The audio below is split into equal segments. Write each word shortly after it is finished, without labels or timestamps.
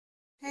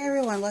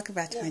everyone, welcome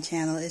back to my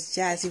channel. It's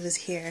Jazzy was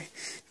here.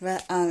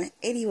 But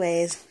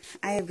anyways,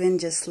 I have been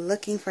just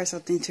looking for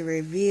something to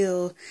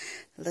review,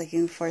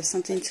 looking for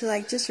something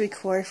to just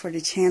record for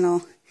the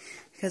channel,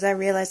 because I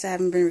realized I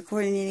haven't been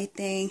recording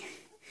anything,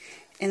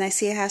 and I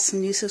see I have some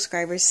new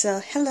subscribers.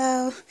 So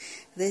hello,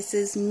 this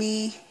is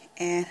me.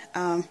 And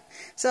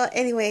so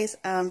anyways,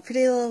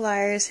 Pretty Little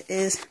Liars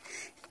is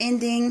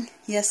ending.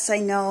 Yes, I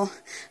know.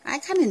 I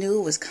kind of knew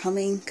it was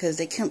coming because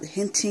they kept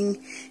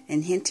hinting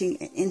and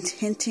hinting and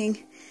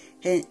hinting.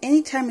 And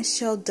anytime a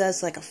show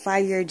does like a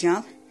 5-year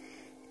jump,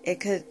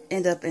 it could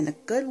end up in a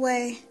good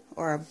way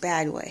or a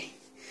bad way.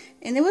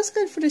 And it was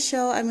good for the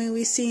show. I mean,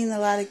 we've seen a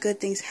lot of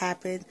good things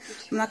happen.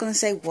 I'm not going to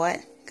say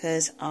what,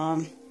 because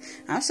I'm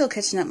still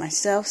catching up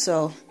myself.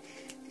 So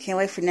can't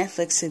wait for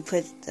Netflix to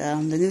put the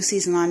new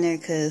season on there,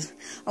 because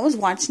I was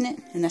watching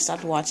it and I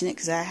stopped watching it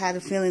because I had a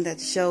feeling that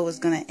the show was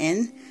going to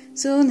end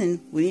soon,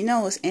 and we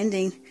know it's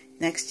ending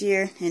next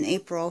year in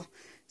April.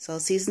 So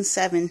season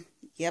 7,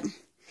 yep.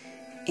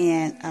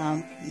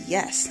 And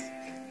yes.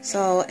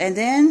 So, and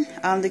then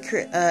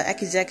the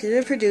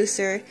executive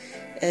producer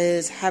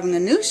is having a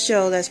new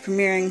show that's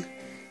premiering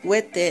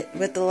with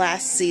the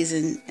last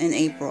season in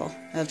April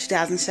of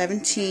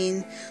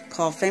 2017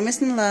 called Famous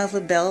in Love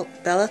with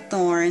Bella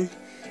Thorne.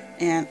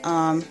 And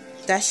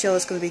that show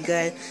is going to be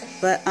good.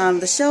 But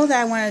the show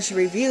that I wanted to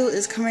review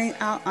is coming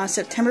out on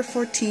September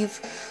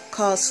 14th,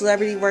 called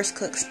Celebrity Worst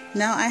Cooks.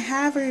 Now, I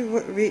have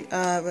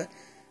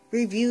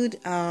reviewed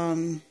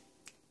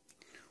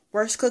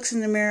Worst Cooks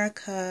in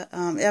America.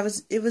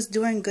 It was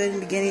doing good in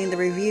the beginning of the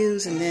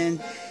reviews, and then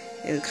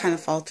it kind of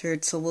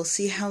faltered. So we'll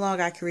see how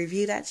long I can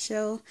review that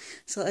show.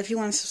 So if you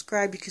want to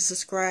subscribe, you can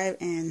subscribe,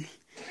 and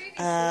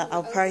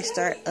I'll probably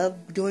start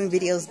up doing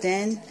videos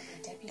then.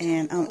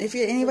 And if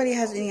anybody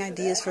has any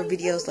ideas for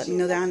videos, let me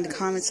know down in the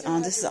comments.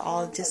 This is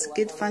all just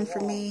good fun for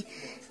me,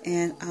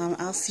 and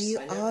I'll see you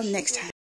all next time.